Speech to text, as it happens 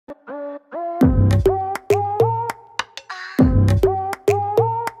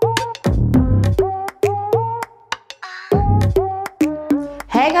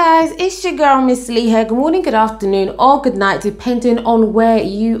guys, it's your girl Miss Lee here. Good morning, good afternoon or good night, depending on where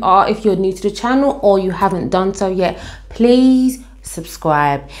you are. If you're new to the channel or you haven't done so yet, please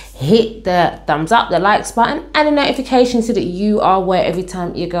subscribe, hit the thumbs up, the likes button and the notification so that you are aware every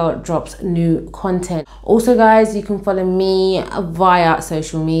time your girl drops new content. Also guys, you can follow me via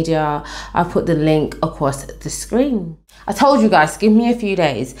social media. I've put the link across the screen. I told you guys, give me a few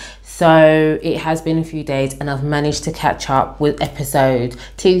days. So it has been a few days and I've managed to catch up with episode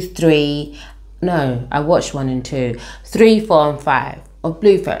 2, 3. No, I watched 1 and 2, 3, 4 and 5 of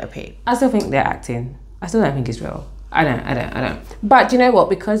Blue Therapy. I still think they're acting. I still don't think it's real. I don't. But you know what?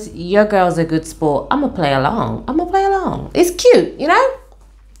 Because your girl's a good sport, I'm gonna play along. It's cute, you know?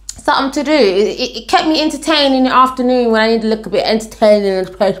 Something to do. It kept me entertained in the afternoon when I need to look a bit entertaining and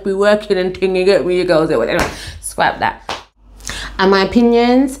supposed to be working and thing get me your girls. Anyway, scrap that. And my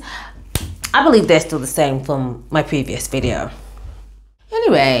opinions, I believe they're still the same from my previous video.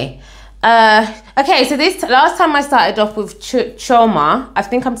 Anyway, okay, so this last time I started off with Choma. I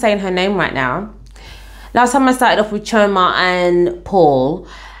think I'm saying her name right now. Last time I started off with Choma and Paul,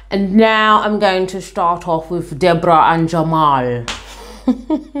 and now I'm going to start off with Deborah and Jamal.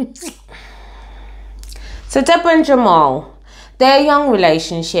 So Deborah and Jamal, they're a young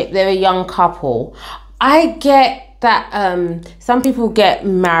relationship, they're a young couple. I get that some people get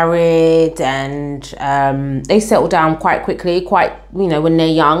married and they settle down quite quickly, when they're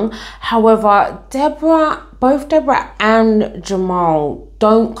young. However, both Deborah and Jamal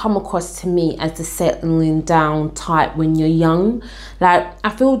don't come across to me as the settling down type when you're young. Like, I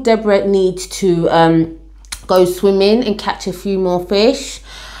feel Deborah needs to go swimming and catch a few more fish,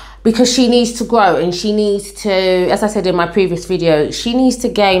 because she needs to grow and she needs to, as I said in my previous video, she needs to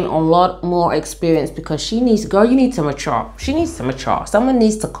gain a lot more experience, because she needs to go. You need to mature. She needs to mature. Someone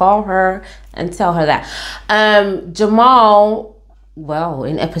needs to call her and tell her that. Jamal, well,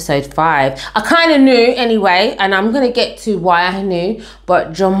 in episode 5, I kind of knew anyway, and I'm going to get to why I knew,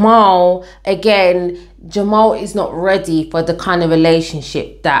 but Jamal, again, Jamal is not ready for the kind of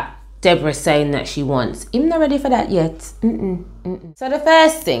relationship that Deborah's saying that she wants. I'm not ready for that yet. So the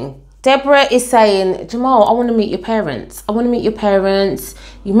first thing, Deborah is saying, Jamal, I want to meet your parents. I want to meet your parents.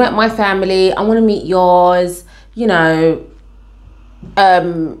 You met my family. I want to meet yours. You know,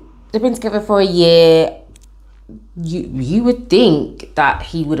 they've been together for a year. You would think that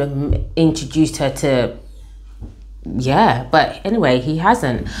he would have introduced her to, yeah, but anyway, he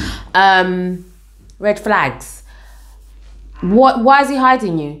hasn't. Red flags. Why is he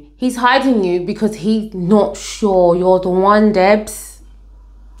hiding you? He's hiding you because he's not sure you're the one, Debs.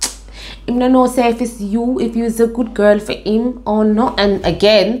 Him don't know say if it's you, if you're a good girl for him or not. And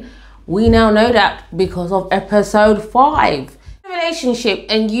again, we now know that because of episode 5. Relationship,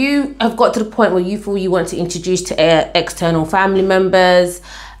 and you have got to the point where you feel you want to introduce to external family members,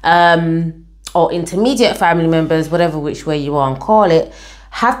 or intermediate family members, whatever which way you want to call it.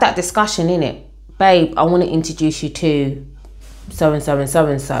 Have that discussion in it. Babe, I want to introduce you to so and so and so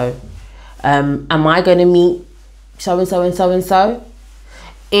and so. Am I going to meet so and so and so and so?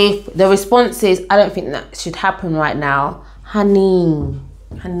 If the response is, I don't think that should happen right now, honey,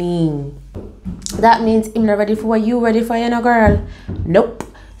 that means I'm not ready for what you ready for, you know, girl. Nope.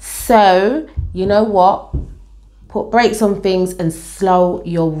 So you know what, put brakes on things and slow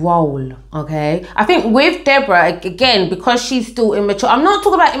your roll. Okay, I think with Deborah, again, because she's still immature, I'm not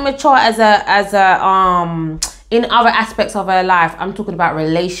talking about immature as a in other aspects of her life, I'm talking about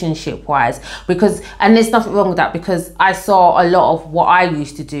relationship wise, because, and there's nothing wrong with that, because I saw a lot of what I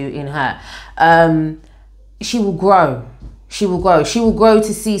used to do in her. She will grow. She will grow. She will grow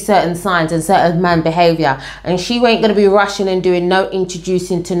to see certain signs and certain man behavior, and she ain't gonna be rushing and doing no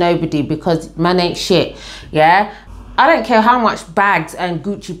introducing to nobody, because man ain't shit. Yeah, I don't care how much bags and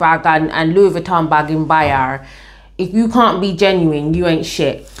Gucci bag and Louis Vuitton bag in buy her. If you can't be genuine, you ain't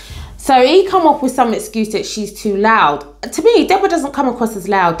shit. So he come up with some excuse that she's too loud. To me, Deborah doesn't come across as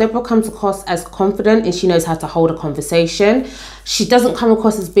loud. Deborah comes across as confident, and she knows how to hold a conversation. She doesn't come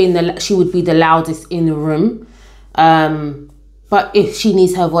across as being she would be the loudest in the room. But if she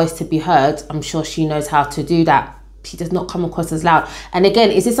needs her voice to be heard, I'm sure she knows how to do that. She does not come across as loud. And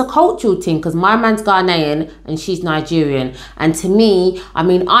again, is this a cultural thing? Because my man's Ghanaian and she's Nigerian. And to me, I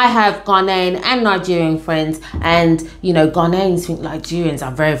mean, I have Ghanaian and Nigerian friends, and you know, Ghanaians think Nigerians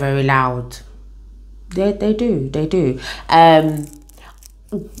are very, very loud. They do. And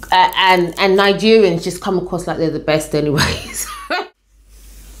Nigerians just come across like they're the best anyways.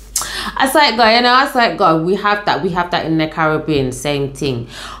 I swear God, you know, I swear God, we have that in the Caribbean, same thing.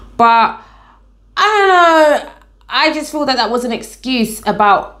 But I don't know. I just feel that that was an excuse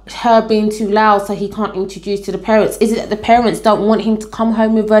about her being too loud so he can't introduce to the parents. Is it that the parents don't want him to come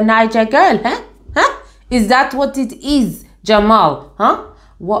home with a Niger girl, huh? Huh? Is that what it is, Jamal? Huh?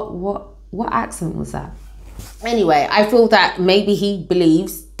 What accent was that? Anyway, I feel that maybe he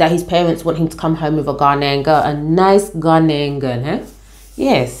believes that his parents want him to come home with a Ghanaian girl, a nice Ghanaian girl, huh?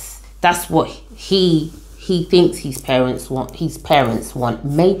 Yes, that's what he thinks his parents want.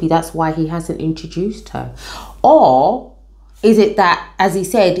 Maybe that's why he hasn't introduced her. Or is it that, as he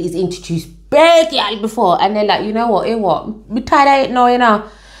said, he's introduced big girl before and they're like, you know what, me tired of it now, you know.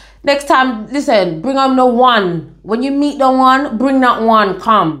 Next time, listen, bring home the one. When you meet the one, bring that one,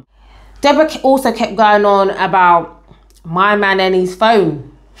 come. Deborah also kept going on about my man and his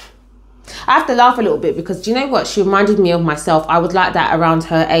phone. I have to laugh a little bit because, do you know what? She reminded me of myself. I was like that around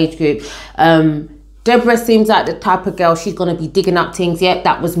her age group. Deborah seems like the type of girl, she's going to be digging up things. Yeah,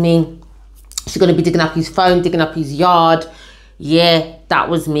 that was me. She's going to be digging up his phone, digging up his yard. Yeah, that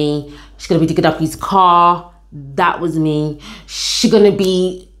was me. She's going to be digging up his car. That was me. She's going to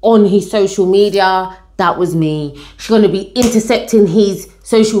be on his social media. That was me. She's going to be intercepting his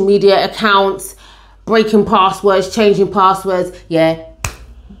social media accounts, breaking passwords, changing passwords. Yeah.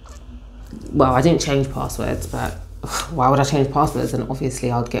 Well, I didn't change passwords, but why would I change passwords? And obviously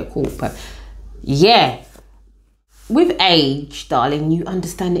I'd get caught. But yeah, with age, darling, you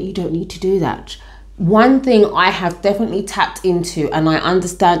understand that you don't need to do that. One thing I have definitely tapped into, and I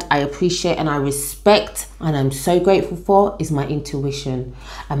understand, I appreciate, and I respect, and I'm so grateful for, is my intuition.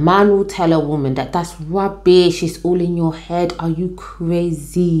 A man will tell a woman that that's rubbish, it's all in your head. Are you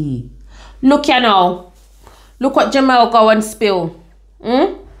crazy? Look, you know, look what Jamal go and spill.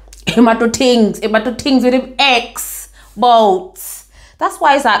 Him at the things with him ex boats. That's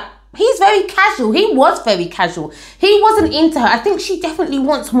why it's like, he's very casual. He was very casual. He wasn't into her. I think she definitely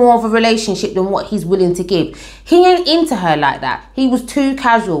wants more of a relationship than what he's willing to give. He ain't into her like that. He was too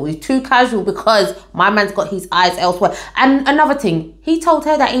casual. He's too casual because my man's got his eyes elsewhere. And another thing, he told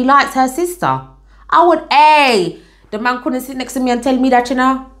her that he likes her sister. I would, the man couldn't sit next to me and tell me that, you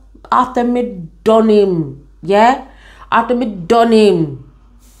know, after me done him. Yeah? After me done him.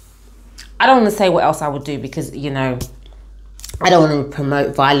 I don't want to say what else I would do because, you know, I don't want to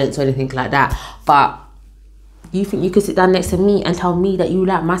promote violence or anything like that. But you think you could sit down next to me and tell me that you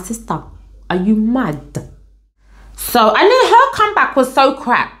like my sister? Are you mad? So, and then her comeback was so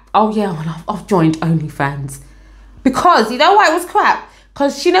crap. Oh yeah, well, I've joined OnlyFans. Because, you know why it was crap?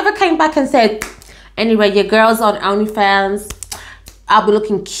 Because she never came back and said, anyway, your girl's on OnlyFans. I'll be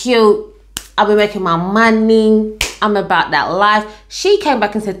looking cute. I'll be making my money. I'm about that life. She came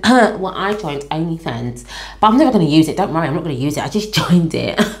back and said, well, I joined OnlyFans, but I'm never going to use it. Don't worry, I'm not going to use it. I just joined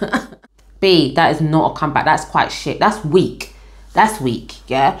it. B, that is not a comeback. That's quite shit. That's weak. That's weak,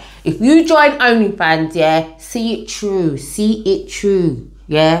 yeah? If you join OnlyFans, yeah, see it true. See it true,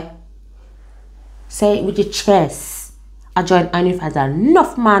 yeah? Say it with your chest. I joined OnlyFans.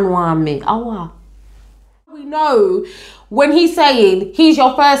 Enough man want me. Oh, we know when he's saying he's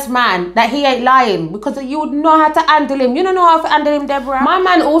your first man that he ain't lying because you would know how to handle him. You don't know how to handle him, Deborah. My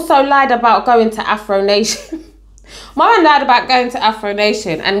man also lied about going to Afro Nation. My man lied about going to Afro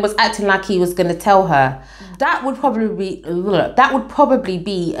Nation and was acting like he was going to tell her. That would probably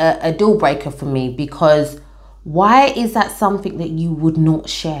be a deal breaker for me because why is that something that you would not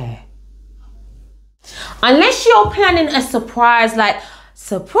share? Unless you're planning a surprise, like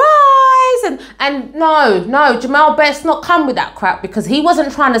surprise, and no, Jamal best not come with that crap because he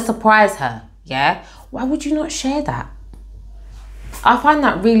wasn't trying to surprise her, yeah? Why would you not share that? I find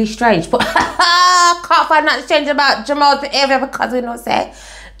that really strange, but I can't find that strange about Jamal's behavior because we not say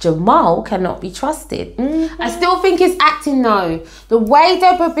Jamal cannot be trusted. I still think it's acting though. The way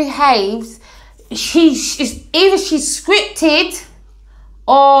Deborah behaves, either she's scripted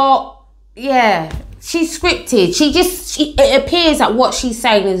or, yeah, she's scripted. It appears that what she's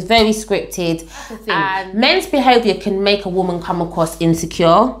saying is very scripted. And men's behaviour can make a woman come across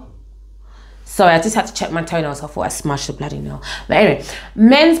insecure. Sorry, I just had to check my toenails. I thought I smashed the bloody nail. But anyway,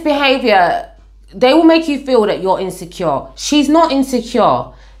 men's behaviour, they will make you feel that you're insecure. She's not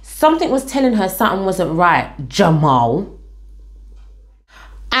insecure. Something was telling her something wasn't right, Jamal.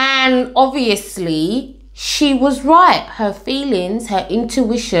 And obviously, she was right. Her feelings, her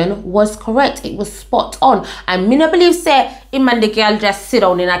intuition was correct. It was spot on. And me not believe say him and the girl just sit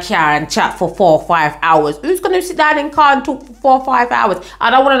down in a car and chat for 4 or 5 hours. Who's going to sit down in car and talk for 4 or 5 hours?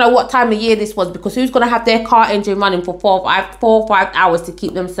 I don't want to know what time of year this was because who's going to have their car engine running for 4 or 5 hours to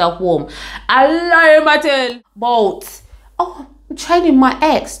keep themselves warm? Hello, madam. Bolt. Oh, I'm training my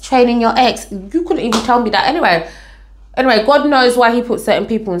ex. Training your ex. You couldn't even tell me that. Anyway, Anyway, God knows why he put certain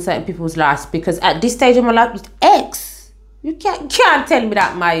people in certain people's lives, because at this stage of my life, ex, you can't tell me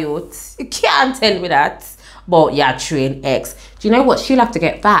that, my youth. You can't tell me that. But yeah, train ex. Do you know what? She'll have to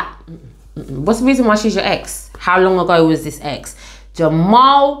get fat. What's the reason why she's your ex? How long ago was this ex?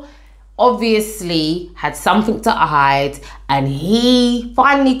 Jamal obviously had something to hide, and he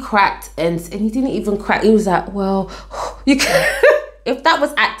finally cracked, and he didn't even crack. He was like, well, you can. If that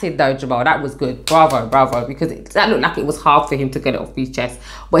was acting though, Jamal, that was good. Bravo, bravo, because that looked like it was hard for him to get it off his chest.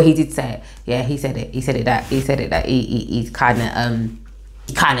 But he did say it. Yeah, he said it. He said it that he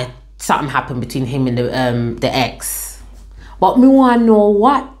kind of something happened between him and the ex. But me wanna know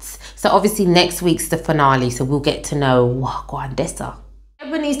what. So obviously next week's the finale, so we'll get to know what go on Dessa.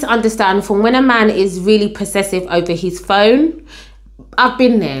 Everyone needs to understand, from when a man is really possessive over his phone, I've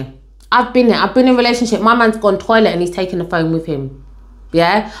been there. I've been in a relationship. My man's gone toilet and he's taking the phone with him.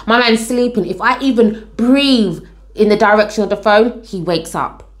 Yeah, my man's sleeping. If I even breathe in the direction of the phone, he wakes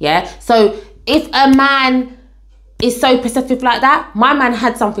up. Yeah, so if a man is so possessive like that, my man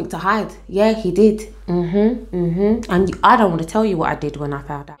had something to hide. Yeah, he did. And I don't want to tell you what I did when I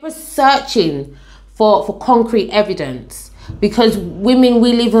found out. I was searching for concrete evidence, because women,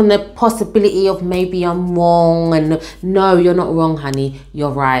 we live on the possibility of maybe I'm wrong, and no, you're not wrong, honey.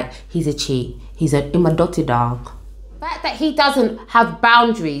 You're right. He's a cheat. He's a dirty dog. The fact that he doesn't have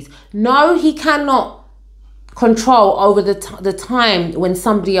boundaries. No, he cannot control over the time when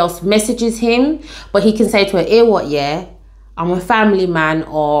somebody else messages him, but he can say to her, "Hear what? Yeah, I'm a family man,"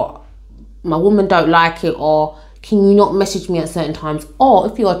 or "My woman don't like it," or "Can you not message me at certain times?" Or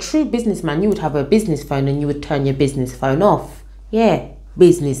if you're a true businessman, you would have a business phone and you would turn your business phone off. Yeah,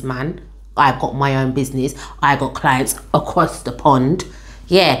 businessman. I've got my own business. I got clients across the pond.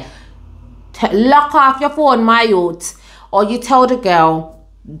 Yeah. Lock off your phone, my youth. Or you tell the girl,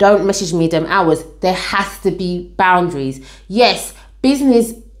 don't message me them hours. There has to be boundaries. Yes,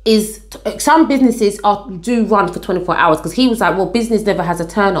 some businesses do run for 24 hours, because he was like, well, business never has a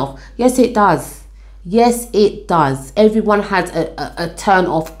turn off. Yes, it does. Yes, it does. Everyone has a turn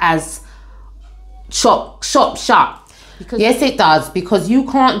off as shop shut. Yes, it does, because you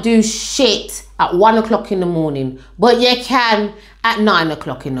can't do shit at 1 o'clock in the morning, but you can at 9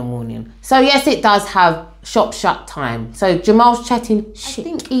 o'clock in the morning. So yes, it does have shop shut time. So Jamal's chatting shit. I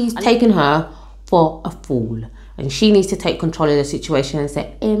think he's taken her for a fool, and she needs to take control of the situation and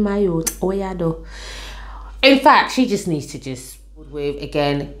say, "Hey, my youth, oh yeah, do." In fact, she just needs to with,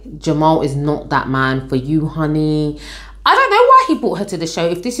 again, Jamal is not that man for you, honey. I don't know why he brought her to the show.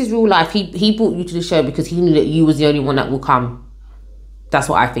 If this is real life, he brought you to the show because he knew that you was the only one that will come. That's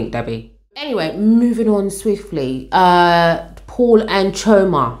what I think, Debbie. Anyway, moving on swiftly. Paul and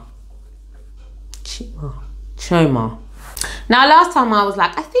Choma. Choma. Now, last time I was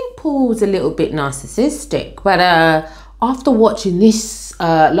like, I think Paul's a little bit narcissistic. But after watching this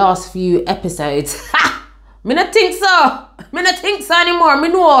last few episodes, me not think so. Me not think so anymore. Me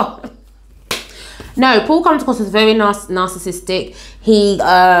know. No, Paul comes across as very narcissistic. He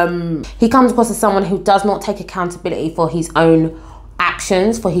comes across as someone who does not take accountability for his own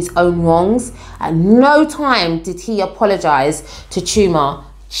actions, for his own wrongs. At no time did he apologize to Choma.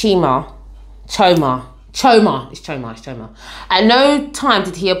 At no time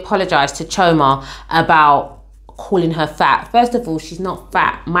did he apologize to Choma about calling her fat. First of all, she's not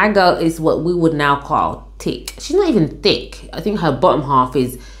fat. My girl is what we would now call thick. She's not even thick. I think her bottom half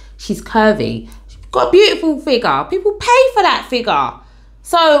she's curvy. Got a beautiful figure. People pay for that figure.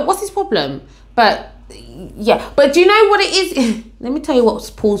 So what's his problem? But yeah, but do you know what it is? Let me tell you what's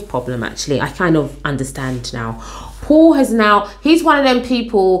Paul's problem, actually. I kind of understand now. Paul has now, he's one of them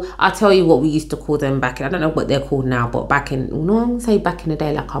people, I'll tell you what we used to call them back in, I don't know what they're called now, but back in, no, I'm gonna say back in the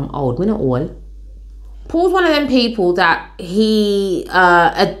day, like I'm old, we're not old. Paul's one of them people that he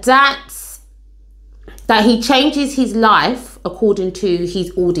adapts, that he changes his life according to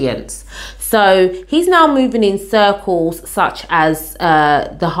his audience. So he's now moving in circles such as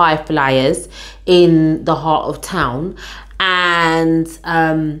the high flyers in the heart of town, and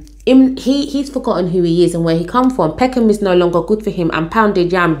he's forgotten who he is and where he come from. Peckham is no longer good for him, and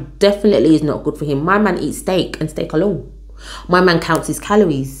pounded yam definitely is not good for him. My man eats steak and steak alone. My man counts his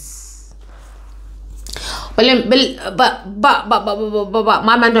calories. But my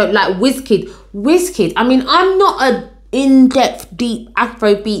man don't like Wizkid. I mean, I'm not a in-depth deep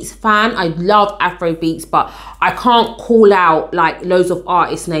Afrobeats fan. I love Afrobeats, but I can't call out like loads of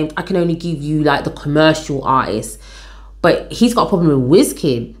artists names. I can only give you like the commercial artists. But he's got a problem with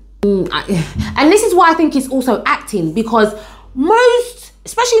Wizkid. And this is why I think it's also acting, because most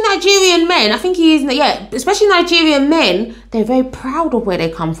especially Nigerian men, I think he is, yeah, especially Nigerian men, they're very proud of where they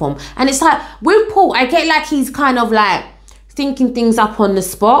come from. And it's like, with Paul, I get like he's kind of like thinking things up on the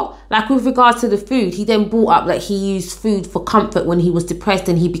spot. Like with regards to the food, he then brought up that he used food for comfort when he was depressed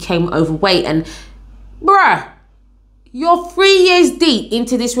and he became overweight. And bruh, you're 3 years deep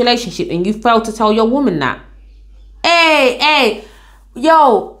into this relationship and you failed to tell your woman that. Hey,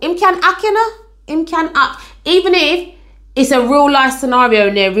 yo, him can act, you know? Him can act. Even if it's a real life scenario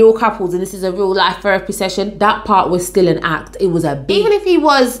and they're real couples and this is a real life therapy session, that part was still an act. It was a big... Even if he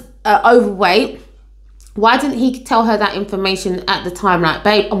was overweight, why didn't he tell her that information at the time? Like,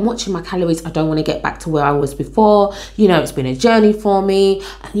 babe, I'm watching my calories. I don't want to get back to where I was before. You know, it's been a journey for me.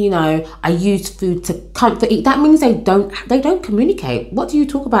 And, you know, I use food to comfort eat. That means they don't communicate. What do you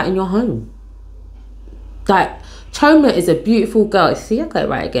talk about in your home? Like, Choma is a beautiful girl. See, I got it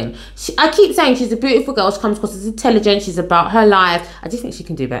right again. I keep saying she's a beautiful girl. She comes across as intelligent. She's about her life. I just think she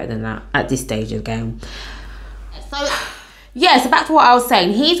can do better than that at this stage of the game. So... yeah, so back to what I was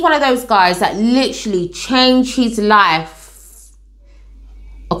saying. He's one of those guys that literally changed his life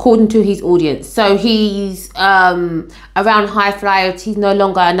according to his audience. So he's around high flyers. He's no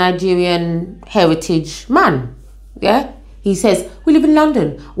longer a Nigerian heritage man. Yeah? He says, we live in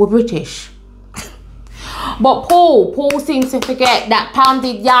London. We're British. But Paul seems to forget that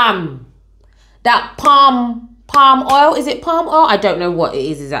pounded yam. That palm oil. Is it palm oil? I don't know what it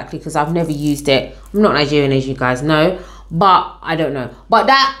is exactly because I've never used it. I'm not Nigerian, as you guys know. But I don't know. But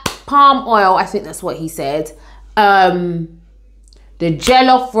that palm oil, I think that's what he said. The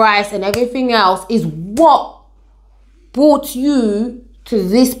jollof rice and everything else is what brought you to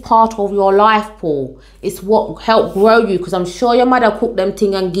this part of your life, Paul. It's what helped grow you, because I'm sure your mother cooked them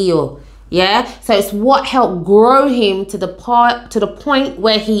ting and gio. Yeah? So it's what helped grow him to the point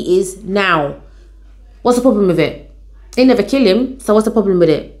where he is now. What's the problem with it? It never killed him. So what's the problem with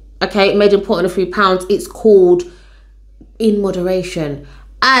it? Okay, it made him put on a few pounds. It's called in moderation.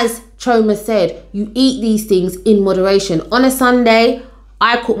 As Choma said, you eat these things in moderation. On a Sunday,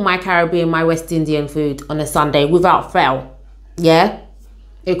 I cook my Caribbean, my West Indian food on a Sunday without fail. Yeah?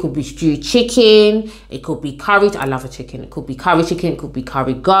 It could be stewed chicken. It could be curry. I love a chicken. It could be curry chicken. It could be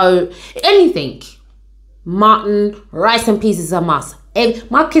curry goat. Anything. Mutton, rice and peas is a must. And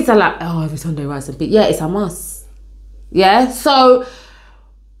my kids are like, oh, every Sunday rice and peas. Yeah, it's a must. Yeah? So...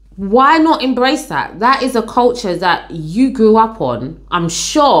 why not embrace that? That is a culture that you grew up on. I'm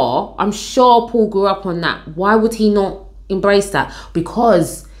sure Paul grew up on that. Why would he not embrace that?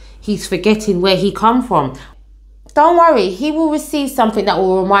 Because he's forgetting where he come from. Don't worry, he will receive something that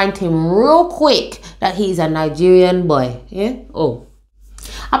will remind him real quick that he's a Nigerian boy. Yeah? Oh.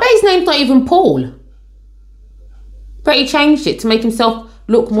 I bet his name's not even Paul. But he changed it to make himself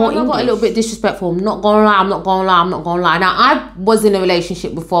look more English. I got a little bit disrespectful. I'm not gonna lie. Now, I was in a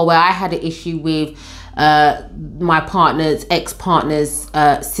relationship before where I had an issue with my partner's ex-partner's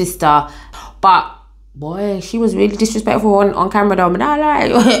sister, but boy, she was really disrespectful on camera though.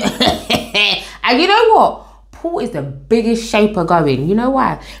 And you know what? Paul is the biggest shaper going. You know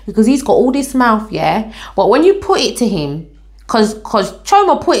why? Because he's got all this mouth, yeah? But when you put it to him, cause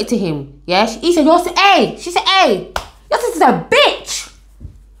Choma put it to him, yeah? He said, she said, hey, your sister's a bitch.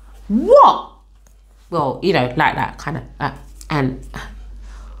 What? Well, you know, like that kind of, and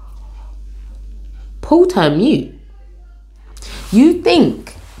Paul turned mute. You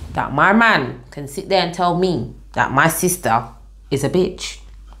think that my man can sit there and tell me that my sister is a bitch?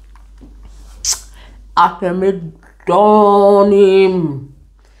 After me done him,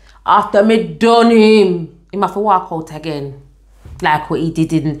 he must walk out again, like what he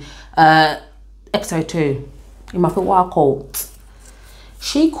did in episode 2. He must walk out.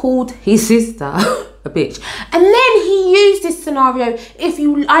 She called his sister a bitch. And then he used this scenario,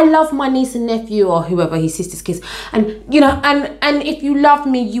 I love my niece and nephew or whoever, his sister's kids. And, you know, and if you love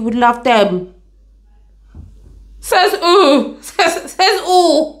me, you would love them. Says ooh. Says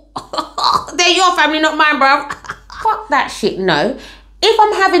ooh. They're your family, not mine, bro. Fuck that shit, no. If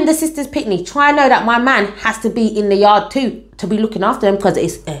I'm having the sister's picnic, try and know that my man has to be in the yard too, to be looking after them, because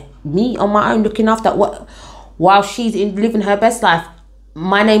it's me on my own looking after what while she's living her best life.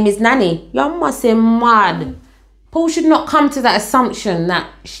 My name is Nanny. You must say mad. Paul should not come to that assumption that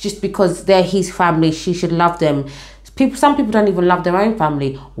just because they're his family, she should love them. Some people don't even love their own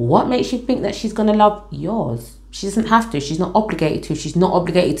family. What makes you think that she's going to love yours? She doesn't have to. She's not obligated to. She's not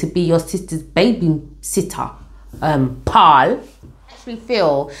obligated to be your sister's babysitter. Paul. I actually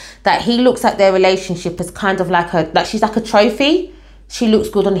feel that he looks at their relationship as kind of like she's like a trophy. She looks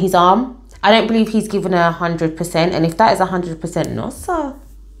good on his arm. I don't believe he's given her 100%. And if that is 100%, no, sir.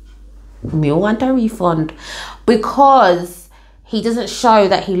 Me want a refund. Because He doesn't show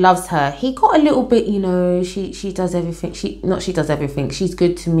that he loves her. He got a little bit, you know, she does everything. She does everything. She's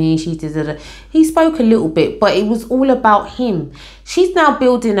good to me. She does it. He spoke a little bit, but it was all about him. She's now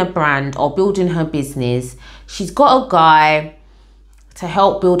building a brand or building her business. She's got a guy to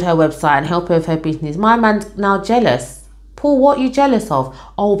help build her website and help her with her business. My man's now jealous. Paul, what are you jealous of?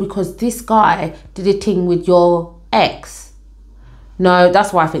 Oh, because this guy did a thing with your ex. No,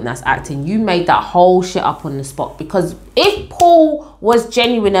 that's why I think that's acting. You made that whole shit up on the spot, because if Paul was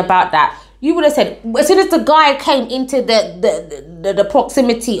genuine about that, you would have said, as soon as the guy came into the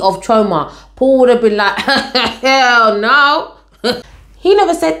proximity of Choma, Paul would have been like, hell no. He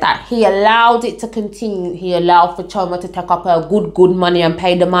never said that. He allowed it to continue. He allowed for Choma to take up her good money and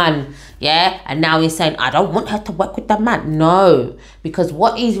pay the man. Yeah. And now he's saying, I don't want her to work with the man. No. Because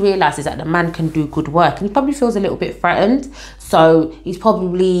what he's realised is that the man can do good work. And he probably feels a little bit threatened. So he's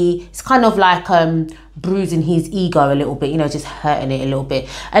probably, it's kind of like bruising his ego a little bit. You know, just hurting it a little bit.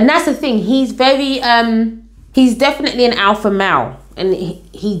 And that's the thing. He's very, he's definitely an alpha male. And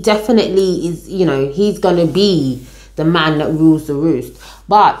he definitely is, you know, he's going to be the man that rules the roost.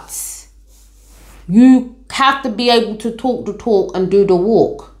 But you have to be able to talk the talk and do the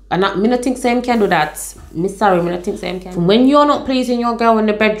walk. And I don't think same can do that. Miss sorry, I think same can. When you're not pleasing your girl in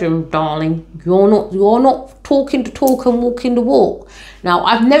the bedroom, darling, you're not talking the talk and walking the walk. Now,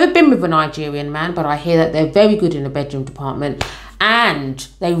 I've never been with a Nigerian man, but I hear that they're very good in the bedroom department and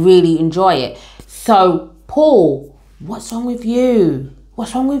they really enjoy it. So, Paul, what's wrong with you?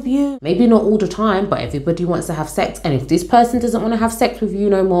 What's wrong with you? Maybe not all the time, but everybody wants to have sex. And if this person doesn't want to have sex with you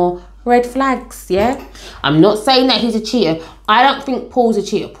no more, red flags, yeah? I'm not saying that he's a cheater. I don't think Paul's a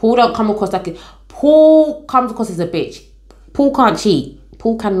cheater. Paul don't come across like Paul comes across as a bitch. Paul can't cheat.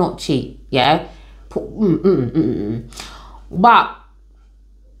 Paul cannot cheat, yeah? But,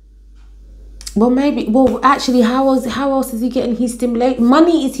 well, maybe, well, actually, how else is he getting his stimulation?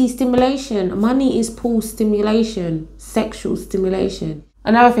 Money is his stimulation. Money is Paul's stimulation. Sexual stimulation.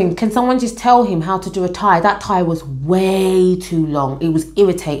 Another thing, can someone just tell him how to do a tie? That tie was way too long. It was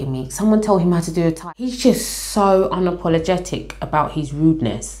irritating me. Someone tell him how to do a tie. He's just so unapologetic about his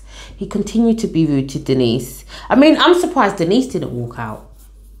rudeness. He continued to be rude to Denise. I mean, I'm surprised Denise didn't walk out.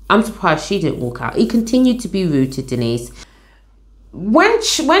 I'm surprised she didn't walk out. He continued to be rude to Denise. When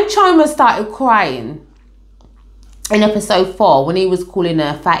Choma started crying in episode 4, when he was calling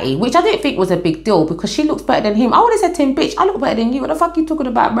her fatty, which I didn't think was a big deal because she looks better than him. I would have said to him, bitch, I look better than you. What the fuck you talking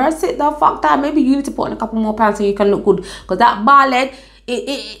about, bro? Sit the fuck down. Maybe you need to put on a couple more pounds so you can look good. Because that bar leg,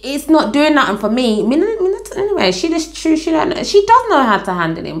 it's not doing nothing for me. Anyway, she does know how to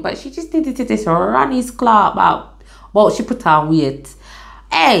handle him, but she just needed to just run his claw about what she put on weird.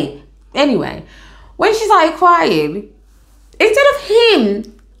 Hey, anyway, when she started crying, instead of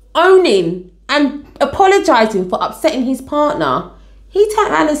him owning and apologising for upsetting his partner, he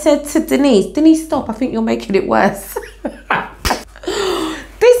turned around and said to Denise, stop, I think you're making it worse.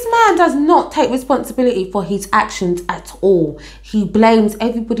 This man does not take responsibility for his actions at all. He blames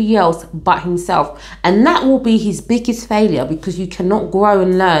everybody else but himself. And that will be his biggest failure, because you cannot grow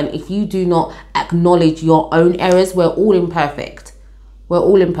and learn if you do not acknowledge your own errors. We're all imperfect. We're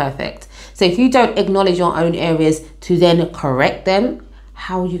all imperfect. So if you don't acknowledge your own areas to then correct them,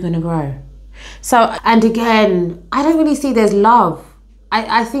 how are you going to grow? So, and again, I don't really see there's love.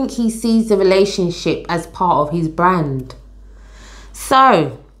 I think he sees the relationship as part of his brand.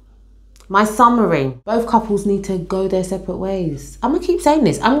 So, my summary, both couples need to go their separate ways. I'm going to keep saying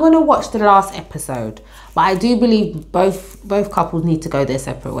this. I'm going to watch the last episode, but I do believe both couples need to go their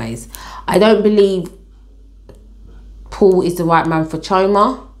separate ways. I don't believe Paul is the right man for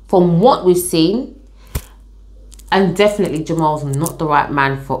Choma, from what we've seen. And definitely Jamal's not the right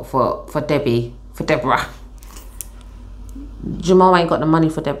man for Deborah. Jamal ain't got the money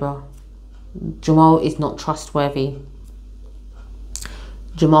for Deborah. Jamal is not trustworthy.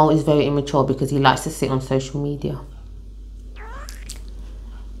 Jamal is very immature because he likes to sit on social media.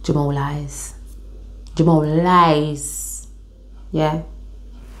 Jamal lies. Jamal lies. Yeah.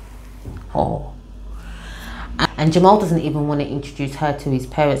 Oh. And Jamal doesn't even want to introduce her to his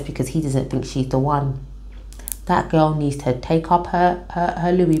parents because he doesn't think she's the one. That girl needs to take up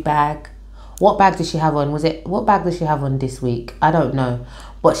her Louis bag. What bag does she have on? What bag does she have on this week? I don't know.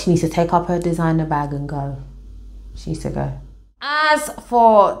 But she needs to take up her designer bag and go. She needs to go. As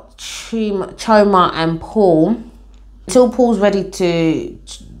for Choma and Paul, until Paul's ready to...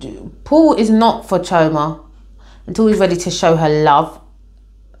 Paul is not for Choma until he's ready to show her love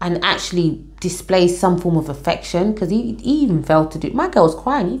and actually display some form of affection, because he even failed to do... My girl's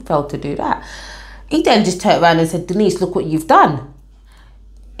crying. He failed to do that. He then just turned around and said, Denise, look what you've done.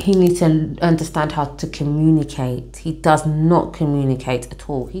 he needs to understand how to communicate. He does not communicate at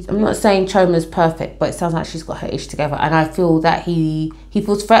all. I'm not saying Choma's perfect, but it sounds like she's got her ish together. And I feel that he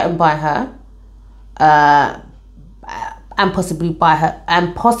feels threatened by her, and possibly by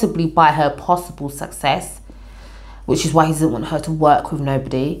her possible success, which is why he doesn't want her to work with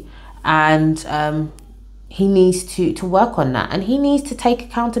nobody. And he needs to work on that, and he needs to take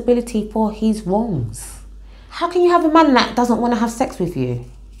accountability for his wrongs. How can you have a man that doesn't want to have sex with you?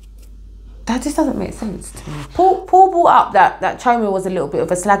 That just doesn't make sense to me. Paul brought up that Choma was a little bit of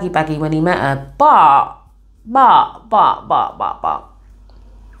a slaggy baggy when he met her, but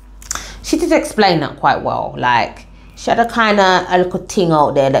she did explain that quite well. Like, she had a little thing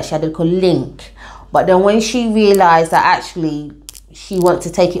out there, that she had a little link, but then when she realised that actually she wanted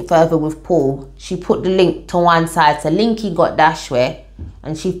to take it further with Paul, she put the link to one side, so Linky got dash way,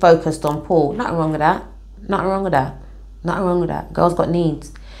 and she focused on Paul. Nothing wrong with that. Nothing wrong with that. Nothing wrong with that. Girls got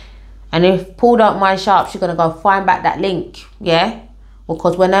needs. And if Paul don't mind sharp, she's going to go find back that link, yeah?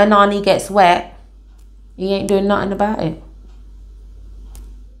 Because when her nanny gets wet, he ain't doing nothing about it.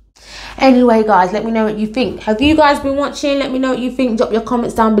 Anyway, guys, let me know what you think. Have you guys been watching? Let me know what you think. Drop your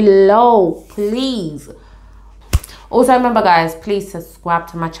comments down below, please. Also, remember, guys, please subscribe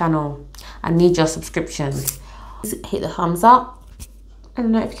to my channel. I need your subscriptions. Hit the thumbs up and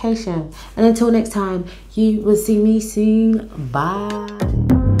the notification. And until next time, you will see me soon. Bye.